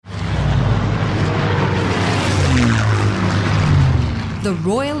The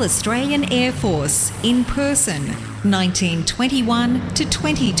Royal Australian Air Force in person, 1921 to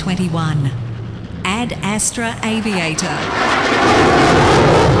 2021. Ad Astra Aviator.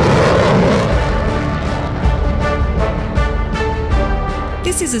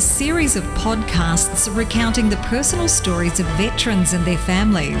 This is a series of podcasts recounting the personal stories of veterans and their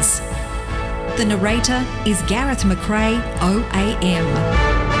families. The narrator is Gareth McRae, OAM.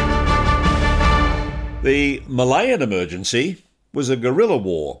 The Malayan Emergency was a guerrilla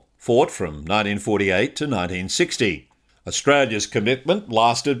war fought from 1948 to 1960. Australia's commitment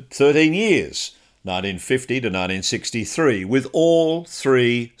lasted 13 years, 1950 to 1963, with all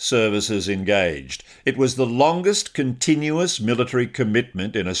three services engaged. It was the longest continuous military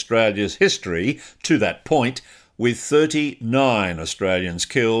commitment in Australia's history to that point, with 39 Australians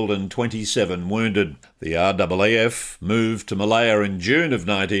killed and 27 wounded. The RAAF moved to Malaya in June of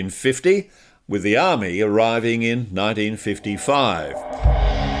 1950, with the Army arriving in 1955.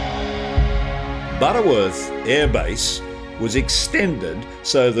 Butterworth Air Base was extended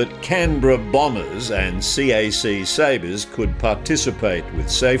so that Canberra bombers and CAC Sabres could participate with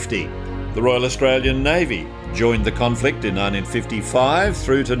safety. The Royal Australian Navy joined the conflict in 1955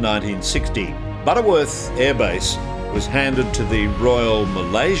 through to 1960. Butterworth Air Base was handed to the Royal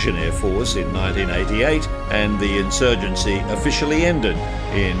Malaysian Air Force in 1988, and the insurgency officially ended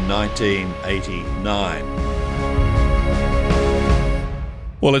in 1989.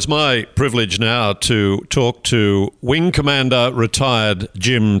 Well, it's my privilege now to talk to Wing Commander retired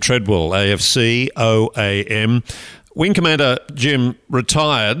Jim Treadwell, AFC OAM. Wing Commander Jim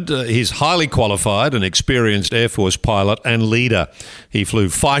retired. He's highly qualified and experienced Air Force pilot and leader. He flew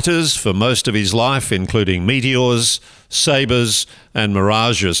fighters for most of his life, including Meteors, Sabres and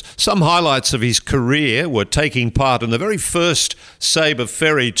Mirages. Some highlights of his career were taking part in the very first Sabre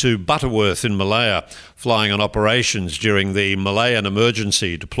Ferry to Butterworth in Malaya, flying on operations during the Malayan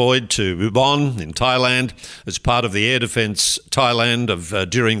Emergency, deployed to Ubon in Thailand as part of the Air Defence Thailand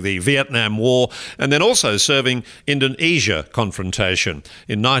during the Vietnam War, and then also serving Indonesian Confrontation.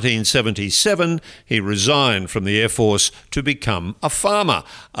 In 1977, he resigned from the Air Force to become a farmer,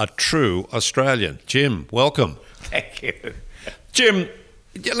 a true Australian. Jim, welcome. Thank you. Jim,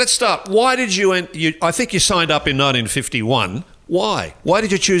 let's start. Why did you I think you signed up in 1951. Why? Why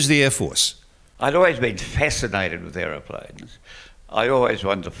did you choose the Air Force? I'd always been fascinated with aeroplanes. I always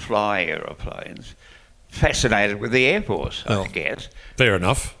wanted to fly aeroplanes. Fascinated with the Air Force, I guess. Fair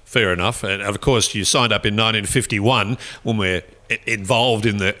enough. And of course, you signed up in 1951 when we're involved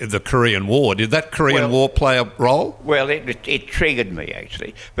in the Korean War. Did that Korean War play a role? Well, it triggered me,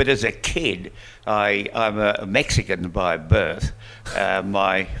 actually. But as a kid, I'm a Mexican by birth.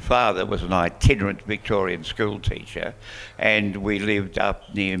 My father was an itinerant Victorian school teacher, and we lived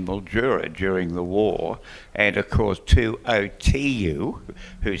up near Mildura during the war. And of course, 2OTU,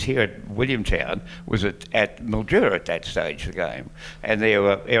 who's here at Williamtown, was at Mildura at that stage of the game. And there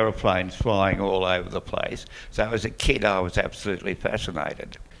were aeroplanes flying all over the place. So as a kid, I was absolutely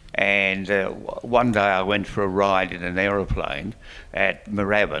fascinated. And one day I went for a ride in an aeroplane at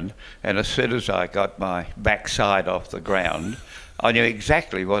Moorabbin, and as soon as I got my backside off the ground, I knew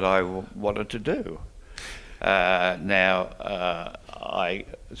exactly what I wanted to do. I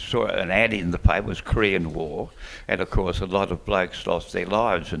saw an ad in the paper, it was Korean War, and of course a lot of blokes lost their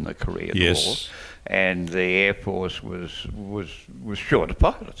lives in the Korean War, and the Air Force was short of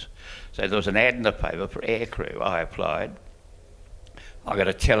pilots. So there was an ad in the paper for aircrew. I applied. I got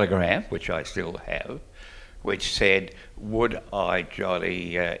a telegram, which I still have, which said, would I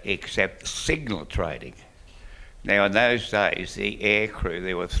jolly accept signal training? Now, in those days, the aircrew,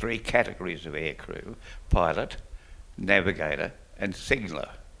 there were three categories of aircrew: pilot, navigator, and signaller.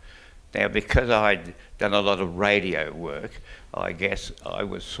 Now, because I'd done a lot of radio work, I guess I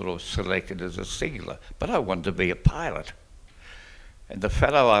was sort of selected as a signaller, but I wanted to be a pilot. And the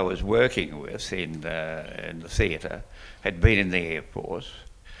fellow I was working with in the theatre had been in the Air Force,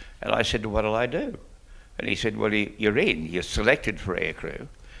 and I said, what'll I do? And he said, well, you're selected for aircrew.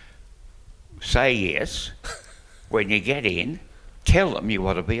 Say yes. When you get in, tell them you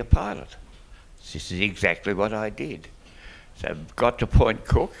want to be a pilot. This is exactly what I did. So got to Point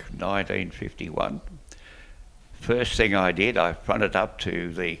Cook, 1951. First thing I did, I fronted up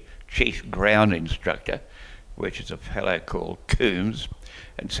to the chief ground instructor, which is a fellow called Coombs,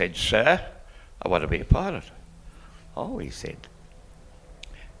 and said, sir, I want to be a pilot. Oh, he said,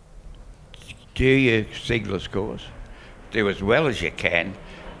 do your signaler's course, do as well as you can,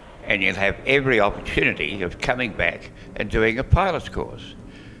 and you'll have every opportunity of coming back and doing a pilot's course,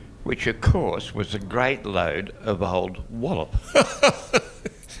 which of course was a great load of old wallop.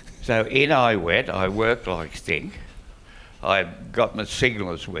 So in I went. I worked like stink. I got my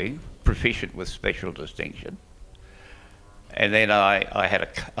signaller's wing, proficient with special distinction. And then I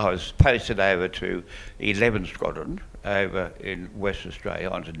was posted over to 11 Squadron over in West Australia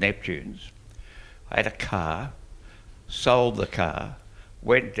onto Neptunes. I had a car, sold the car,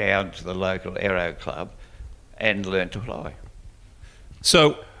 went down to the local aero club and learned to fly.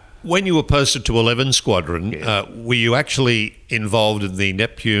 So when you were posted to 11 Squadron, were you actually involved in the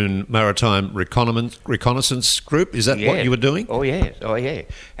Neptune Maritime Reconnaissance Group? Is that what you were doing? Oh, yeah.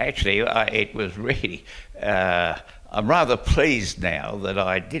 Actually, it was really... I'm rather pleased now that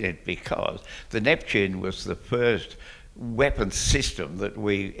I did it, because the Neptune was the first weapon system that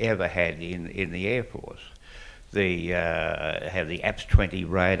we ever had in the Air Force. Had the APS-20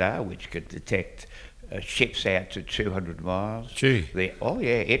 radar, which could detect ships out to 200 miles. Gee.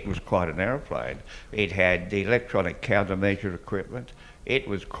 It was quite an aeroplane. It had the electronic countermeasure equipment. It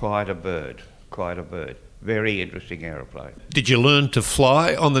was quite a bird. Very interesting aeroplane. Did you learn to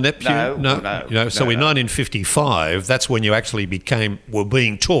fly on the Neptune? No. So in 1955, that's when you actually were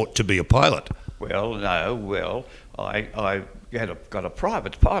being taught to be a pilot. Well, no. I got a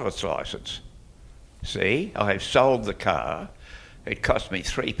private pilot's licence. See, I sold the car. It cost me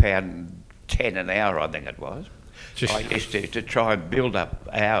 £3.10 an hour, I think it was. I used to try and build up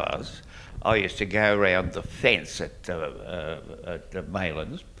hours. I used to go around the fence at the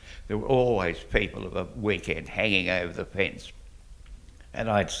Maylands. There were always people of a weekend hanging over the fence. And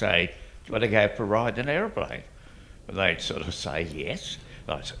I'd say, do you want to go for a ride in an aeroplane? And they'd sort of say yes.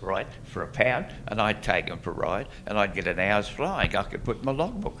 And I'd say, right, for £1. And I'd take them for a ride, and I'd get an hour's flying. I could put in my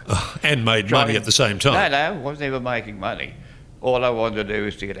logbook. And made money at the same time. No, I wasn't ever making money. All I wanted to do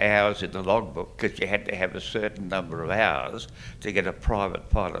was to get hours in the logbook, because you had to have a certain number of hours to get a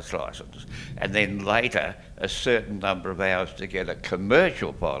private pilot's licence. And then later, a certain number of hours to get a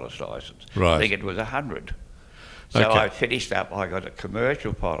commercial pilot's licence. Right. I think it was 100. So I finished up, I got a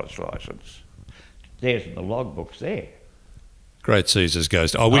commercial pilot's licence. There's the logbooks there. Great Caesar's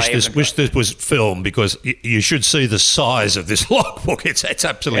Ghost. I wish this was filmed, because you should see the size of this logbook. It's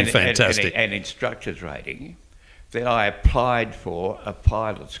absolutely fantastic. And instructor's rating. Then I applied for a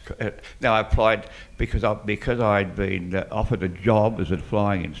pilot's... I applied because I'd been offered a job as a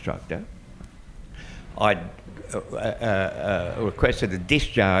flying instructor. I'd requested a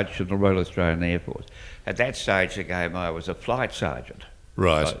discharge from the Royal Australian Air Force. At that stage of the game, I was a flight sergeant.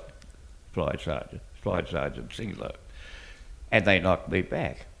 Right. Flight sergeant singular. And they knocked me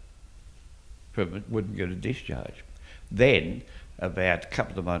back. Wouldn't get a discharge. Then, about a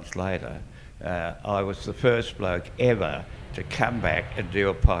couple of months later... I was the first bloke ever to come back and do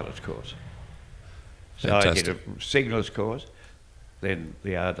a pilot's course. So Fantastic. I did a signaller's course, then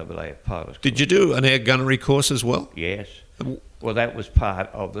the RAAF pilot's course. Did you do an air gunnery course as well? Yes. Well, that was part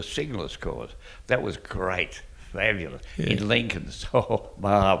of the signaller's course. That was great, fabulous. Yeah. In Lincoln's,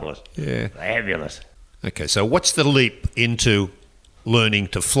 marvellous, fabulous. Okay, so what's the leap into learning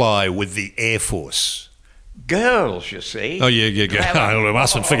to fly with the Air Force? Girls, you see. Oh, yeah. We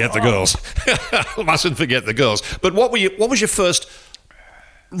mustn't forget the girls. Mustn't forget the girls. But what was your first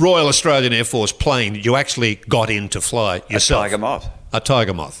Royal Australian Air Force plane you actually got in to fly yourself? A Tiger Moth. A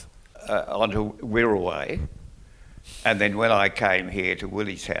Tiger Moth. Onto Wirraway. And then when I came here to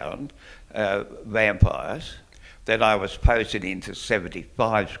Willistown, Vampires, then I was posted into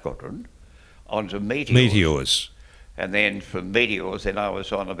 75 Squadron, onto Meteors. And then from Meteors, then I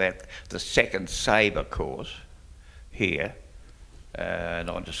was on about the second Sabre course here, and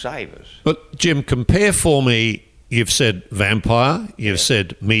on to Sabres. But Jim, compare for me, you've said Vampire, you've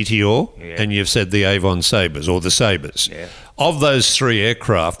said Meteor, and you've said the Avon Sabres, or the Sabres. Yeah. Of those three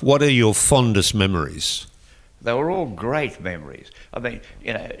aircraft, what are your fondest memories? They were all great memories. I mean,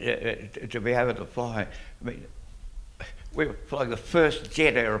 to be able to fly, we were flying the first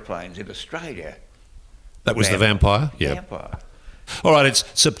jet aeroplanes in Australia. That was the Vampire? Yeah. Vampire. All right, it's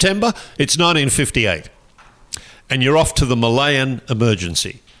September, it's 1958, and you're off to the Malayan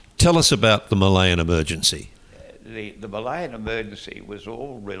Emergency. Tell us about the Malayan Emergency. The Malayan Emergency was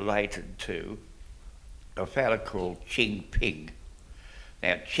all related to a fellow called Ching Ping.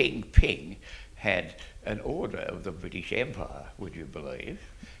 Now, Ching Ping had an order of the British Empire, would you believe?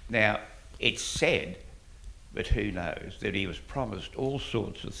 Now, it's said, but who knows, that he was promised all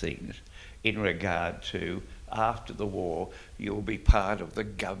sorts of things in regard to, after the war, you'll be part of the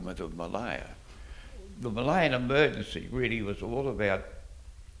government of Malaya. The Malayan Emergency really was all about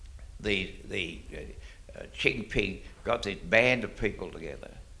the Ching Ping got this band of people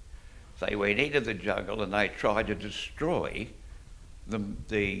together. They went into the jungle and they tried to destroy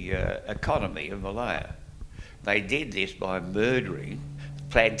the economy of Malaya. They did this by murdering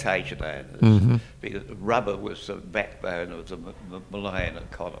plantation owners, because rubber was the backbone of the Malayan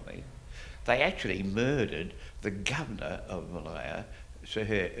economy. They actually murdered the governor of Malaya, Sir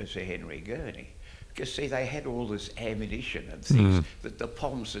Henry Gurney. Because, see, they had all this ammunition and things that the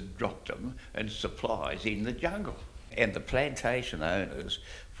Poms had dropped them and supplies in the jungle. And the plantation owners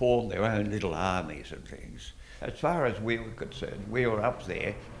formed their own little armies and things. As far as we were concerned, we were up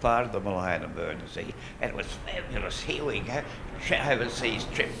there, part of the Malayan Emergency, and it was fabulous. Here we go, overseas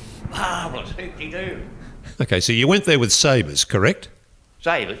trip, marvellous, hoop-de-doo. Okay, so you went there with Sabres, correct?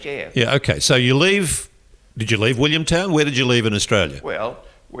 Sabres, yeah. Yeah, okay. So you leave, did you leave Williamtown? Where did you leave in Australia? Well,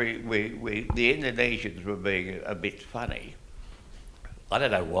 the Indonesians were being a bit funny. I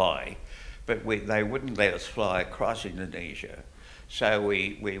don't know why, but they wouldn't let us fly across Indonesia. So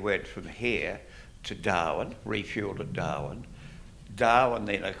we went from here to Darwin, refuelled at Darwin. Darwin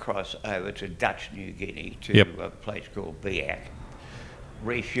then across over to Dutch New Guinea to a place called Biak.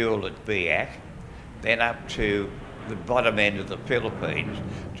 Refuelled at Biak, then up to the bottom end of the Philippines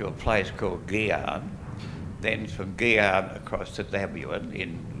to a place called Giyan. Then from Giyan across to Labuan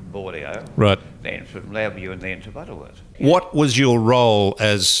in Borneo. Right. Then from Labuan then to Butterworth. What was your role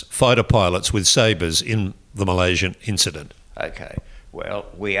as fighter pilots with Sabres in the Malaysian incident? Okay, well,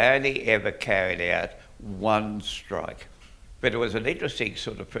 we only ever carried out one strike. But it was an interesting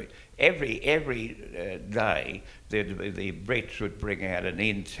sort of... Every day, the Brits would bring out an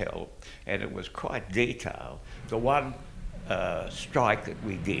intel, and it was quite detailed. The one strike that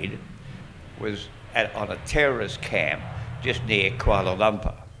we did was on a terrorist camp just near Kuala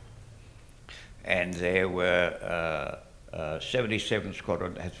Lumpur. And there were 77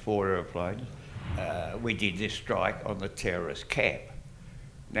 Squadron, had 4 aeroplanes. We did this strike on the terrorist camp.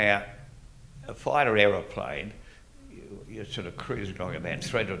 Now, a fighter aeroplane, you're sort of cruising along about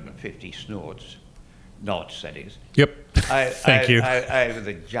 350 knots, that is. Yep. Thank you. Over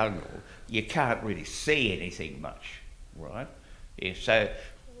the jungle, you can't really see anything much, right? Yeah, so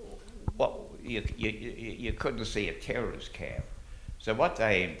you couldn't see a terrorist camp. So what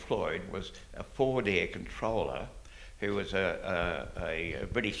they employed was a forward air controller who was a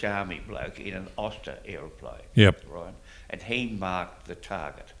British Army bloke in an Oster aeroplane. Yep. Right? And he marked the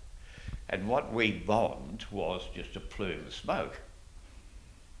target. And what we bombed was just a plume of smoke.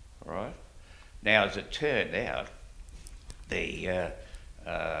 Right? Now, as it turned out,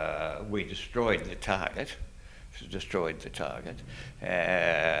 we destroyed the target.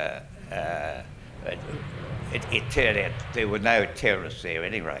 It turned out there were no terrorists there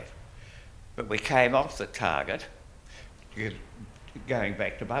at any rate. But we came off the target, going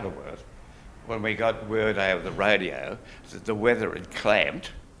back to Butterworth, when we got word over the radio that the weather had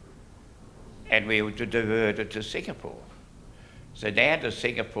clamped and we were diverted to Singapore. So down to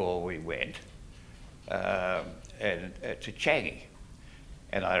Singapore we went, and to Changi.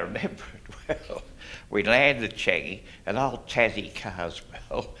 And I remember it well. We landed at Changi, an old Tassie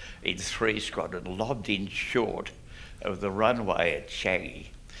Carswell in 3 Squadron lobbed in short of the runway at Changi.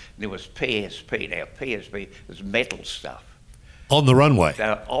 And there was PSP. Now, PSP was metal stuff. On the runway?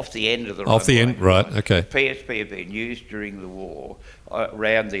 Off the end of the runway. Off the end, right, okay. PSP had been used during the war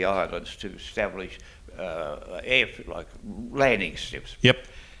around the islands to establish landing strips. Yep.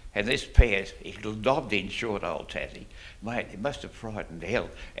 And this PS, he lobbed in short old Tassie. Mate, it must have frightened the hell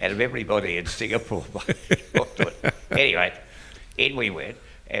out of everybody in Singapore. Anyway, in we went,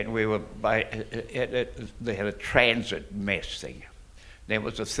 and we were they had a transit mess thing. Now, it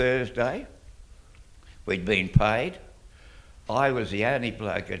was a Thursday. We'd been paid. I was the only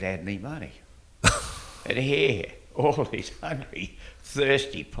bloke that had any money. And here, all these hungry,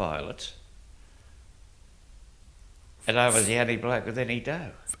 thirsty pilots, and I was the only bloke with any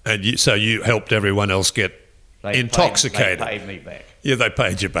dough. And so you helped everyone else get intoxicated. They paid me back. Yeah, they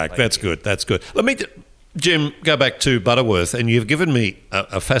paid you back. That's good. That's good. Let me, Jim, go back to Butterworth, and you've given me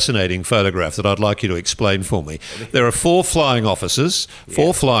a fascinating photograph that I'd like you to explain for me. There are 4 flying officers,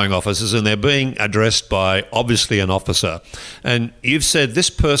 and they're being addressed by, obviously, an officer. And you've said this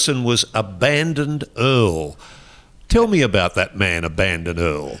person was Abandoned Earl. Tell me about that man, Abandoned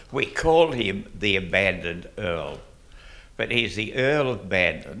Earl. We called him the Abandoned Earl. But he's the Earl of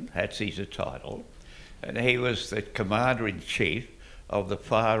Bandon, that's his title, and he was the Commander-in-Chief of the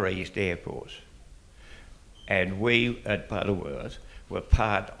Far East Air Force. And we at Butterworth were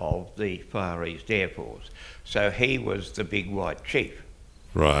part of the Far East Air Force. So he was the big white chief.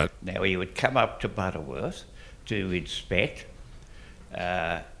 Right. Now he would come up to Butterworth to inspect,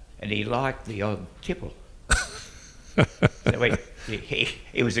 and he liked the odd tipple. So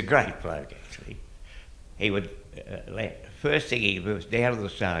he was a great bloke, actually. He would... first thing he was down to the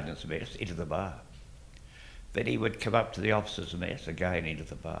sergeant's mess, into the bar. Then he would come up to the officers' mess, again into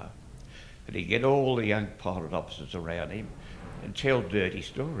the bar, and he'd get all the young pilot officers around him and tell dirty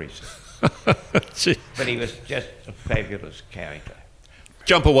stories. But he was just a fabulous character.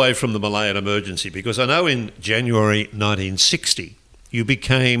 Jump away from the Malayan Emergency, because I know in January 1960 you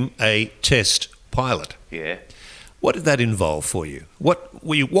became a test pilot. Yeah. What did that involve for you? What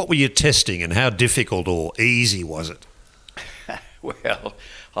were you testing, and how difficult or easy was it? Well,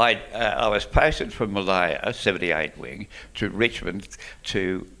 I was posted from Malaya, 78 Wing, to Richmond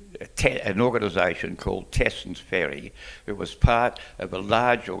to an organisation called Sabre Ferry. It was part of a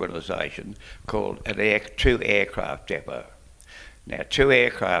large organisation called two aircraft depot. Now, two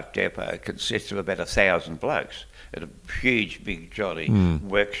aircraft depot consists of about 1,000 blokes at a huge, big, jolly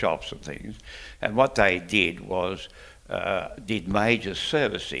workshops and things. And what they did was did major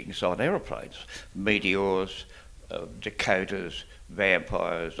servicings on aeroplanes, Meteors, Dakotas,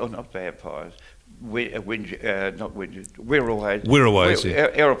 Vampires, not Vampires, Wirraways,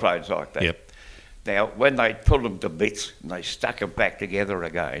 aeroplanes like that. Yep. Now, when they pulled them to bits and they stuck them back together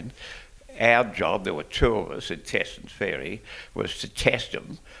again, our job, there were two of us at Sabre Ferry, was to test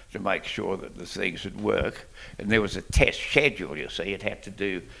them to make sure that the things would work. And there was a test schedule, you see. It had to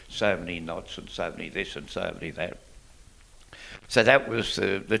do so many knots and so many this and so many that. So that was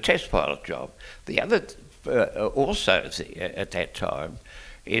the test pilot job. The other, also at that time,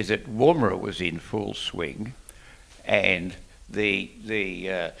 is that Woomera was in full swing, and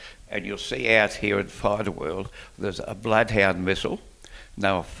and you'll see out here in Fighter World, there's a Bloodhound missile.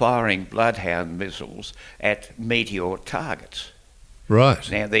 They were firing Bloodhound missiles at Meteor targets.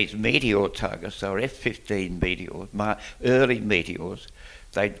 Right. Now, these Meteor targets, they were F-15 Meteors, early Meteors.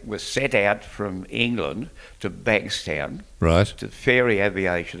 They were sent out from England to Bankstown, right, to Ferry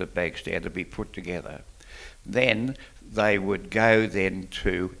Aviation at Bankstown to be put together. Then they would go then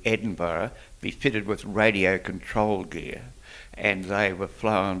to Edinburgh, be fitted with radio control gear, and they were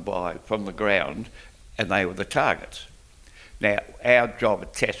flown by from the ground, and they were the targets. Now, our job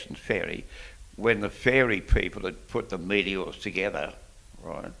at Sabre Ferry, when the ferry people had put the Meteors together,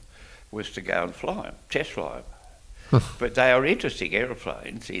 right, was to go and fly them, test fly them. But they are interesting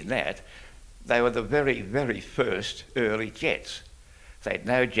aeroplanes in that they were the very, very first early jets. They had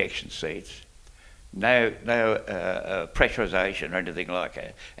no ejection seats, no pressurisation or anything like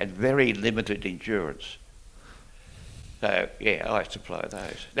that, and very limited endurance. So, yeah, I used to fly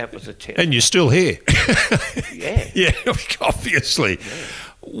those. That was a test. And you're still here. Yeah. Yeah, obviously.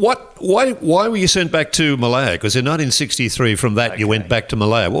 Yeah. Why were you sent back to Malaya? Because in 1963, from that, you went back to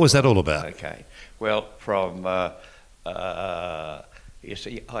Malaya. What was that all about? Okay. Well, from, you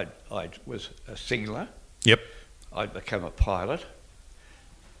see, I was a signaller. Yep. I'd become a pilot.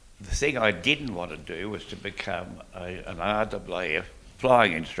 The thing I didn't want to do was to become an RAAF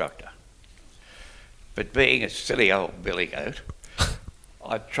flying instructor. But being a silly old billy goat,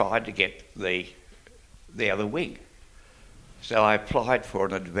 I tried to get the other wing. So I applied for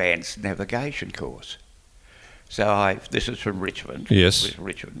an advanced navigation course. So this is from Richmond. Yes.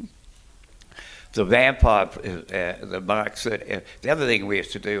 Richmond. The Vampire, the Mark 30, the other thing we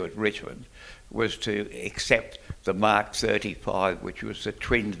used to do at Richmond was to accept the Mark 35, which was the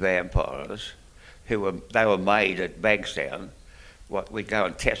twin Vampires, they were made at Bankstown. We'd go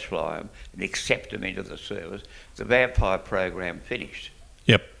and test fly them and accept them into the service. The Vampire program finished.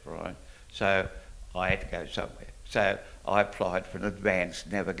 Yep. Right. So I had to go somewhere. So I applied for an advanced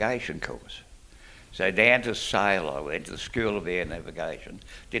navigation course. So down to Sale I went to the School of Air Navigation,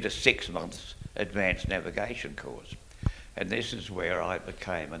 did a 6 months advanced navigation course. And this is where I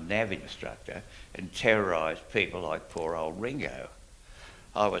became a nav instructor and terrorised people like poor old Ringo.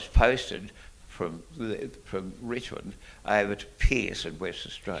 I was posted from Richmond over to Pearce in West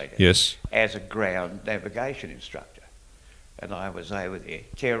Australia. Yes. As a ground navigation instructor. And I was over there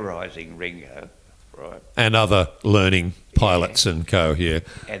terrorising Ringo, right? And other learning pilots and co, yeah.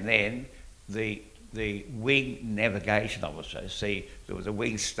 And then the wing navigation officer, there was a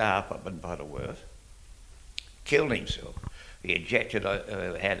wing staff up in Butterworth, killed himself. He ejected,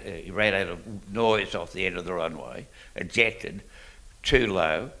 he ran out of noise off the end of the runway, ejected too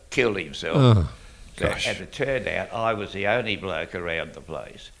low, killed himself. Oh, so, gosh. as it turned out, I was the only bloke around the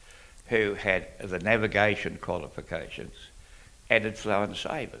place who had the navigation qualifications and had flown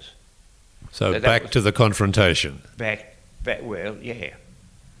Sabres. So back to the confrontation. Back, well, yeah.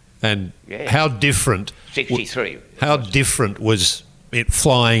 And Yeah. how different... 63. How different was it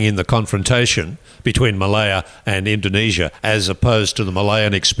flying in the confrontation between Malaya and Indonesia as opposed to the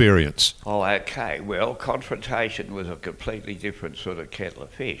Malayan experience? Oh, okay. Well, confrontation was a completely different sort of kettle of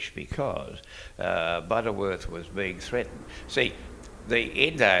fish because Butterworth was being threatened. See,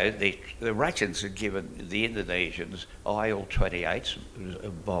 the Russians had given the Indonesians IL-28s, a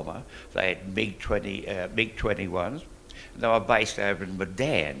bomber. They had MiG-21s. They were based over in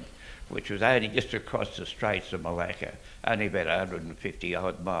Medan, which was only just across the Straits of Malacca, only about 150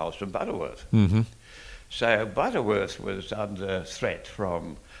 odd miles from Butterworth. Mm-hmm. So Butterworth was under threat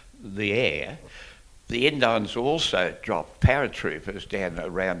from the air. The Indons also dropped paratroopers down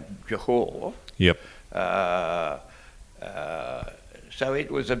around Johor. Yep. So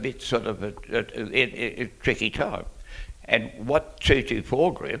it was a bit sort of a tricky time. And what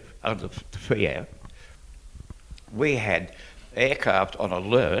 224 group, under FIA, we had aircraft on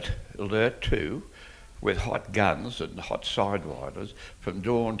alert 2, with hot guns and hot sidewinders from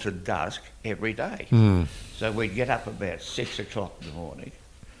dawn to dusk every day. So we'd get up about 6 o'clock in the morning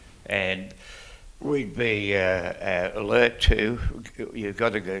and we'd be alert 2. You've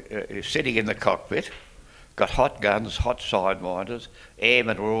got to go, sitting in the cockpit, got hot guns, hot sidewinders,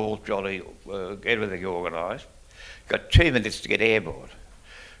 airmen were all jolly, everything organised. Got 2 minutes to get airborne.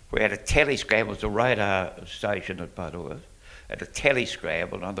 We had a telescramble, it was a radar station at Butterworth, and a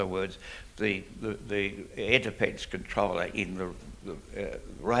telescramble, in other words, the air defence controller in the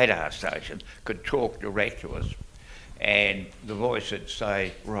radar station could talk direct to us, and the voice would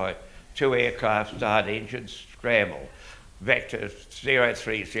say, right, 2 aircraft start engines, scramble, vector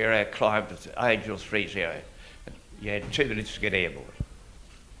 030, climb to Angel 30. And you had 2 minutes to get airborne.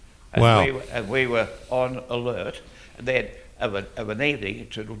 And Wow. we were on alert, and then of an evening,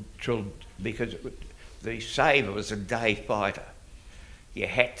 because the Sabre was a day fighter. You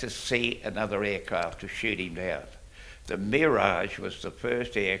had to see another aircraft to shoot him down. The Mirage was the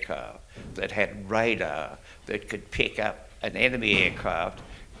first aircraft that had radar that could pick up an enemy aircraft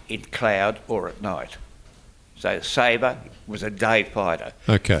in cloud or at night. So Sabre was a day fighter.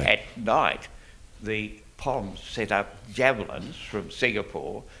 Okay. At night, the POMs set up javelins from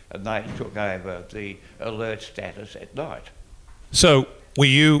Singapore and they took over the alert status at night. So were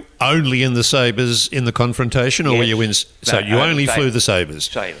you only in the Sabres in the confrontation, or Yes. were you in... So No, you only Sabres. flew the Sabres?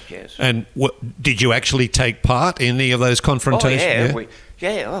 Sabres, yes. And did you actually take part in any of those confrontations? We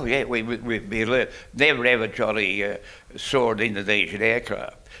alert. Never ever, Johnny, saw an Indonesian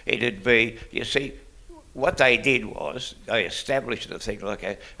aircraft. It'd be, you see, what they did was they established a thing like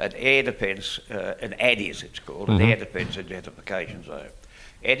an air defence, an ADIS it's called, an air defence identification zone.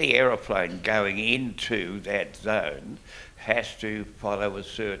 Any aeroplane going into that zone has to follow a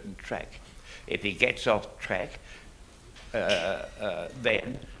certain track. If he gets off track,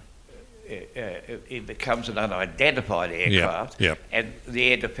 then it becomes an unidentified aircraft, and the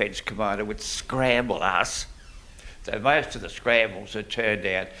air defence commander would scramble us. So most of the scrambles had turned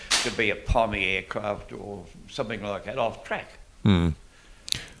out to be a Pommy aircraft or something like that off track. And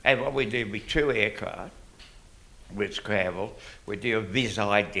what we did with 2 aircraft, we'd scramble, we'd do a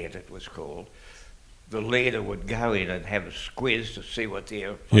vis-ident, it was called. The leader would go in and have a squiz to see what the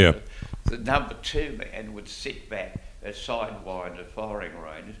airplane was. The number 2 man would sit back at sidewinder firing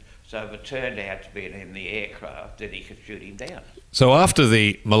range. So if it turned out to be an enemy aircraft, then he could shoot him down. So after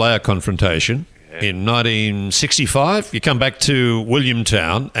the Malaya confrontation in 1965, you come back to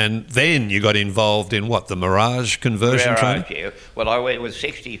Williamtown, and then you got involved in what, the Mirage conversion training? Yeah. Well, I went with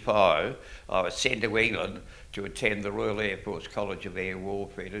 65. I was sent to England to attend the Royal Air Force College of Air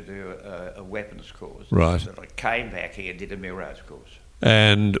Warfare to do a weapons course. Right. So I came back here and did a Mirage course.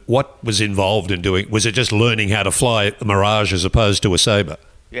 And what was involved in doing? Was it just learning how to fly a Mirage as opposed to a Sabre?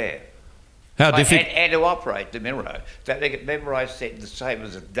 Yeah. How difficult? And to operate the Mirage. The Mirage said the same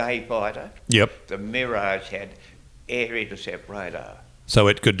as a day fighter. Yep. The Mirage had air intercept radar. So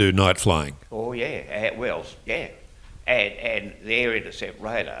it could do night flying. Oh yeah, and the air intercept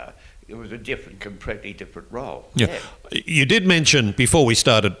radar. It was a completely different role. Yeah. You did mention, before we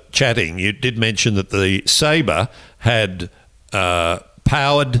started chatting, you did mention that the Sabre had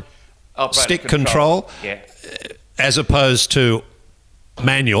powered stick control as opposed to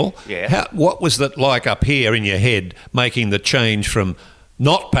manual. Yeah. What was that like up here in your head, making the change from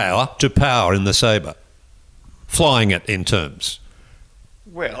not power to power in the Sabre? Flying it in terms.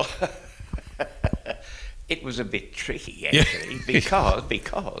 Well, it was a bit tricky actually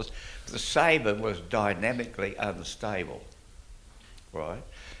because the Sabre was dynamically unstable, right?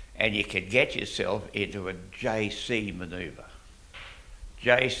 And you could get yourself into a JC manoeuvre.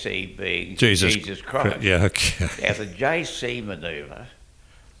 JC being Jesus Christ. Yeah, okay. Now the JC manoeuvre,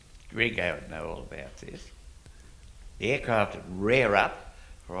 Ringo would know all about this. The aircraft would rear up,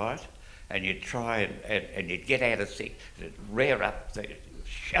 right? And you'd try and you'd get out of sync. It'd rear up,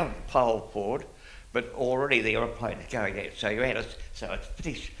 shove the pole forward, but already the aeroplane is going out. So you had to, so it's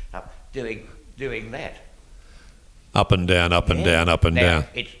finished up doing that. Up and down, up and down, up and down.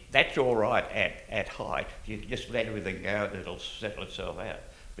 That's all right at height. You just let everything go and it'll settle itself out.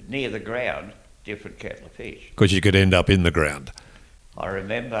 But near the ground, different kettle of fish. Because you could end up in the ground. I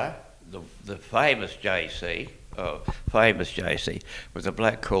remember the famous JC was a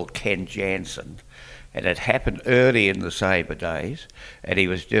bloke called Ken Jansen, and it happened early in the Sabre days, and he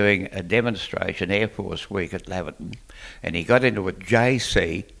was doing a demonstration, Air Force Week at Laverton, and he got into a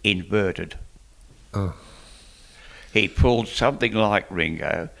JC inverted. Oh. He pulled something like,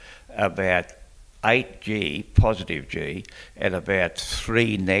 Ringo, about 8G, positive G, and about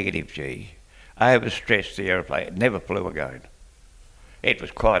 3 negative G. Overstressed the aeroplane. It never flew again. It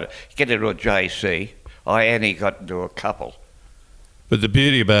was get into a JC. I only got into a couple. But the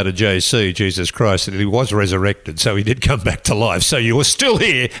beauty about a JC, Jesus Christ, that he was resurrected, so he did come back to life. So you were still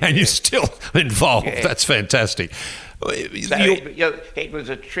here and you're still involved. Yeah. That's fantastic. So it was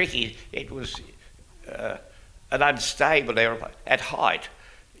an unstable aeroplane. At height,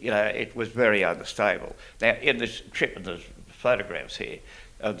 it was very unstable. Now, in this trip, and there's photographs here,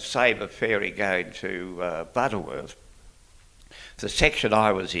 on Sabre Ferry going to Butterworth, the section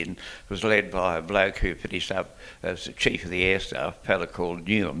I was in was led by a bloke who finished up as the chief of the air staff, a fellow called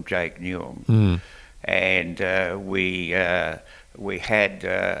Jake Newham. Mm. And we had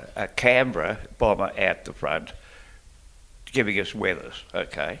a Canberra bomber out the front giving us weathers,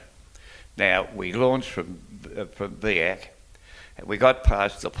 okay? Now, we launched from Biak, and we got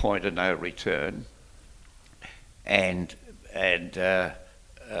past the point of no return, and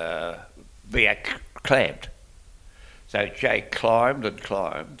Biak clamped. So Jake climbed,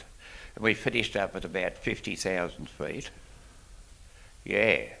 and we finished up at about 50,000 feet.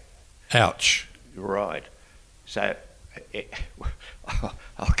 Yeah. Ouch. Right. So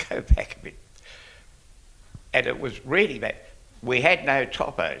I'll go back a bit. And it was really bad. We had no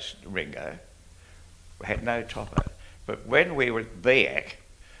topos, Ringo. We had no topo. But when we were at Biak,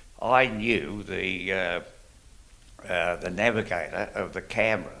 I knew the navigator of the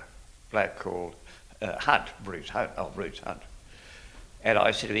Canberra, a bloke called Bruce Hunt. And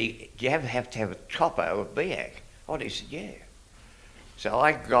I said to him, do you ever have to have a topo of Biak? Oh, and he said, yeah. So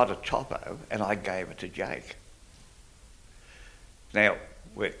I got a topo and I gave it to Jake. Now,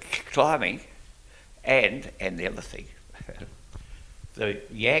 we're climbing, and the other thing, the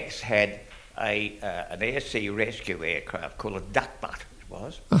Yanks had an air sea rescue aircraft called a duck butt, it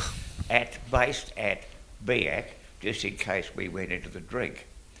was, based at Biak, just in case we went into the drink.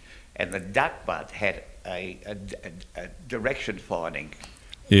 And the duck butt had a direction finding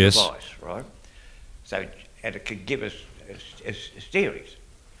device, right? So, and it could give us steerings.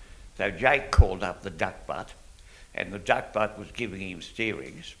 So Jake called up the duck butt, and the duck butt was giving him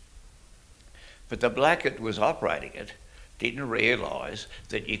steerings. But the bloke that was operating it didn't realise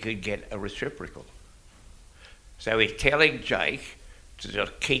that you could get a reciprocal. So he's telling Jake to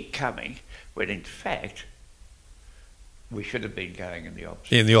just keep coming, when in fact we should have been going in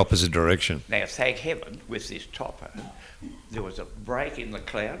the opposite direction. Now, thank heaven, with this topper, there was a break in the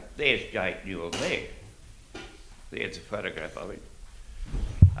cloud. There's Jake Newell there. There's a photograph of him.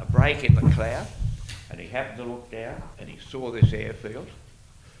 A break in the cloud, and he happened to look down, and he saw this airfield,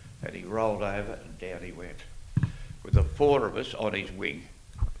 and he rolled over, and down he went, with the four of us on his wing.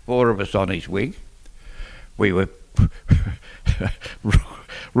 We were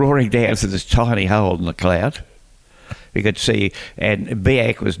roaring down to this tiny hole in the cloud. We could see, and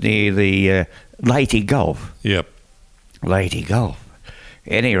Biak was near the Leyte Gulf. Yep. Leyte Gulf.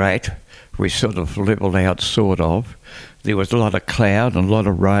 At any rate, we sort of levelled out, sort of. There was a lot of cloud and a lot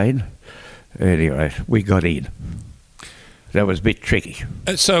of rain. Anyway, we got in. That was a bit tricky.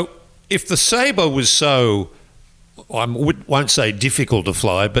 So, if the Sabre was so, I won't say difficult to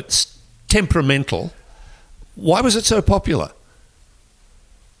fly, but temperamental, why was it so popular?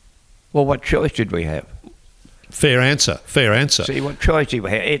 Well, what choice did we have? Fair answer. See, what choice did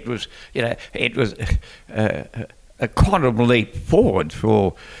we have? It was a quantum leap forward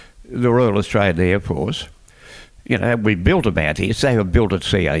for the Royal Australian Air Force. We built them out here, so they were built at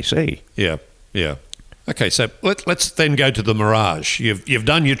CAC. Yeah. Okay, so let's then go to the Mirage. You've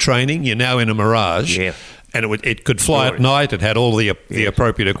done your training. You're now in a Mirage. Yeah. And it could fly at night. It had all the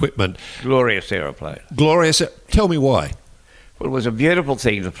appropriate equipment. Glorious aeroplane. Tell me why. Well, it was a beautiful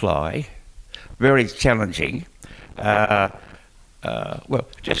thing to fly. Very challenging. Well,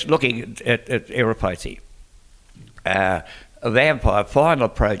 just looking at aeroplanes here. A Vampire final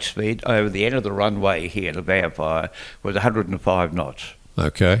approach speed over the end of the runway here, the Vampire, was 105 knots.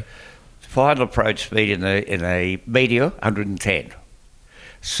 Okay. Final approach speed in a Meteor, 110.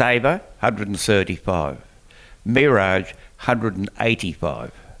 Sabre, 135. Mirage,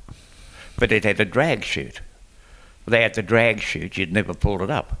 185. But it had a drag chute. Without the drag chute, you'd never pulled it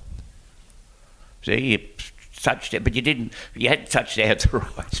up. See, you touched it, but you hadn't touched it at the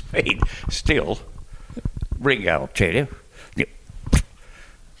right speed. Still, Ringo will tell you,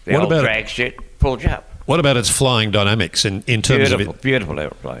 the old drag chute pulled you up. What about its flying dynamics in terms of it? Beautiful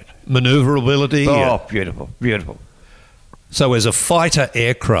aeroplane. Manoeuvrability? Oh, beautiful. So as a fighter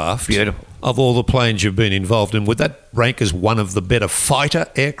aircraft, beautiful. Of all the planes you've been involved in, would that rank as one of the better fighter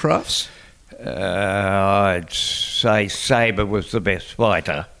aircrafts? I'd say Sabre was the best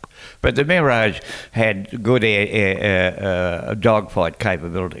fighter. But the Mirage had good dogfight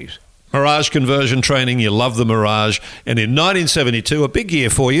capabilities. Mirage conversion training, you love the Mirage. And in 1972, a big year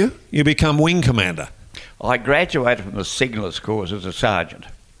for you, you become wing commander. I graduated from the signaller's course as a sergeant.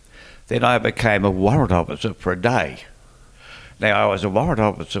 Then I became a warrant officer for a day. Now, I was a warrant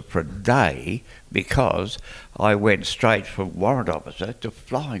officer for a day because I went straight from warrant officer to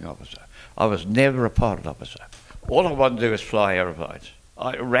flying officer. I was never a pilot officer. All I wanted to do was fly aeroplanes.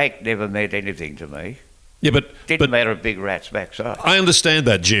 Rank never meant anything to me. Yeah, but didn't matter a big rat's backside. I understand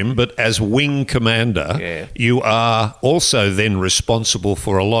that, Jim, but as wing commander, you are also then responsible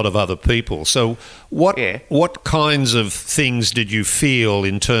for a lot of other people. So what kinds of things did you feel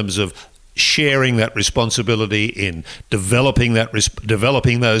in terms of sharing that responsibility, in developing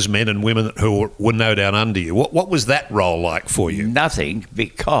those men and women who were no doubt under you? What was that role like for you? Nothing,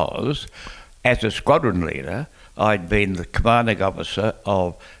 because as a squadron leader, I'd been the commanding officer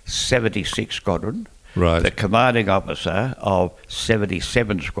of 76 Squadron, right, the commanding officer of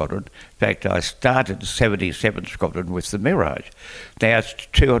 77 Squadron. In fact, I started 77 Squadron with the Mirage. Now it's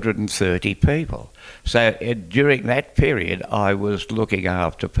 230 people. So during that period, I was looking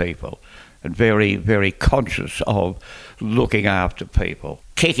after people and very, very conscious of looking after people,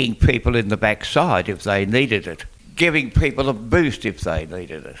 kicking people in the backside if they needed it, giving people a boost if they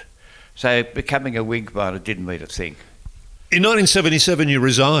needed it. So becoming a wing commander didn't mean a thing. In 1977, you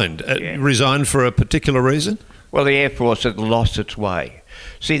resigned. Resigned for a particular reason? Well, the Air Force had lost its way.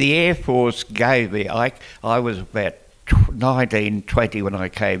 See, the Air Force gave me... I was about 19, 20 when I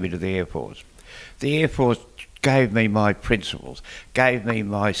came into the Air Force. The Air Force gave me my principles, gave me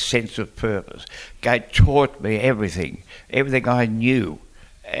my sense of purpose, taught me everything I knew.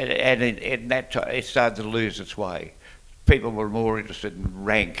 And in that time, it started to lose its way. People were more interested in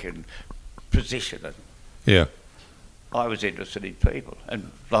rank and position. Yeah. I was interested in people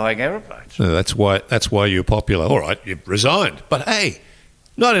and flying aeroplanes. No, that's why you're popular. All right, you've resigned. But hey,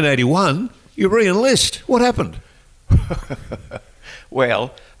 1981, you re-enlist. What happened?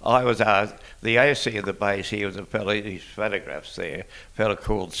 Well, I was asked, the OC of the base here was a fellow, his photographs there, a fellow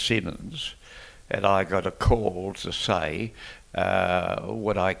called Simmons, and I got a call to say,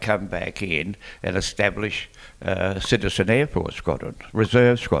 would I come back in and establish Citizen Air Force Squadron,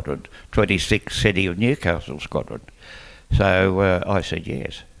 Reserve Squadron, 26 City of Newcastle Squadron. So I said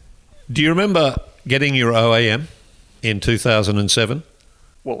yes. Do you remember getting your OAM in 2007?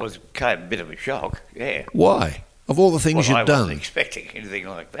 Well, it came a bit of a shock, yeah. Why? Of all the things you've done. I wasn't expecting anything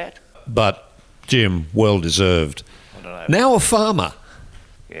like that. But, Jim, well deserved. I don't know. Now a farmer.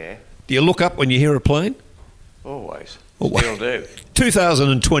 Yeah. Do you look up when you hear a plane? Always. Still do.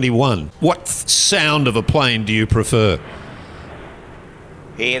 2021. What sound of a plane do you prefer?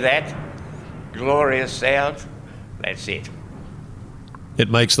 Hear that? Glorious sound? That's it. It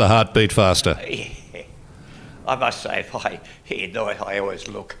makes the heart beat faster. Yeah. I must say, if I hear noise, I always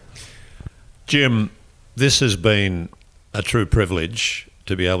look. Jim, this has been a true privilege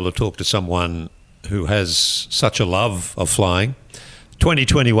to be able to talk to someone who has such a love of flying.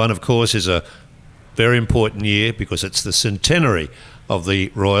 2021, of course, is a very important year because it's the centenary of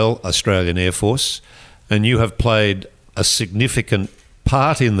the Royal Australian Air Force, and you have played a significant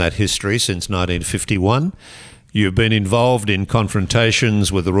part in that history since 1951. You've been involved in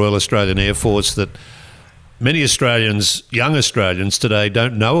confrontations with the Royal Australian Air Force that many Australians, young Australians today,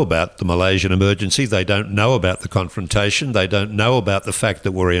 don't know about the Malayan Emergency. They don't know about the confrontation. They don't know about the fact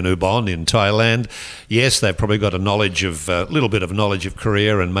that we're in Ubon in Thailand. Yes, they've probably got a little bit of knowledge of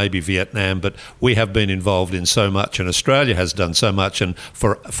Korea and maybe Vietnam, but we have been involved in so much, and Australia has done so much. And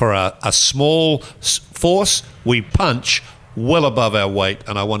for a small force, we punch well above our weight.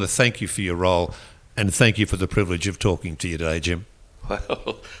 And I want to thank you for your role, and thank you for the privilege of talking to you today, Jim.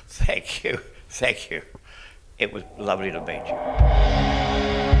 Well, thank you. Thank you. It was lovely to meet you.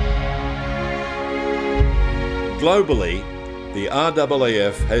 Globally, the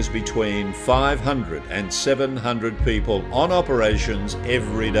RAAF has between 500 and 700 people on operations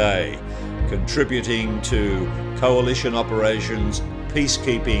every day, contributing to coalition operations,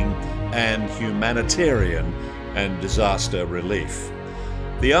 peacekeeping, and humanitarian and disaster relief.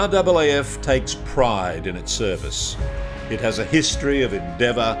 The RAAF takes pride in its service. It has a history of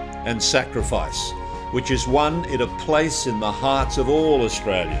endeavour and sacrifice, which has won it a place in the hearts of all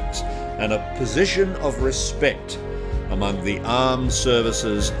Australians and a position of respect among the armed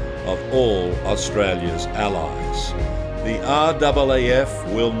services of all Australia's allies. The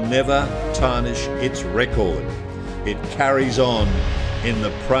RAAF will never tarnish its record. It carries on in the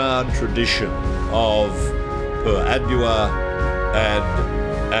proud tradition of Per Adua ad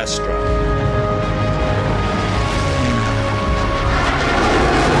Astra.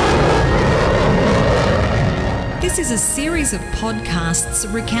 This is a series of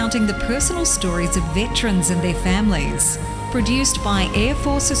podcasts recounting the personal stories of veterans and their families. Produced by Air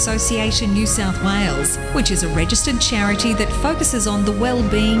Force Association New South Wales, which is a registered charity that focuses on the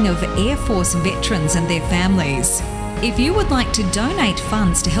well-being of Air Force veterans and their families. If you would like to donate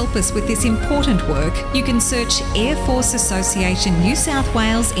funds to help us with this important work, you can search Air Force Association New South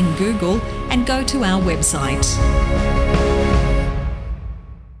Wales in Google and go to our website.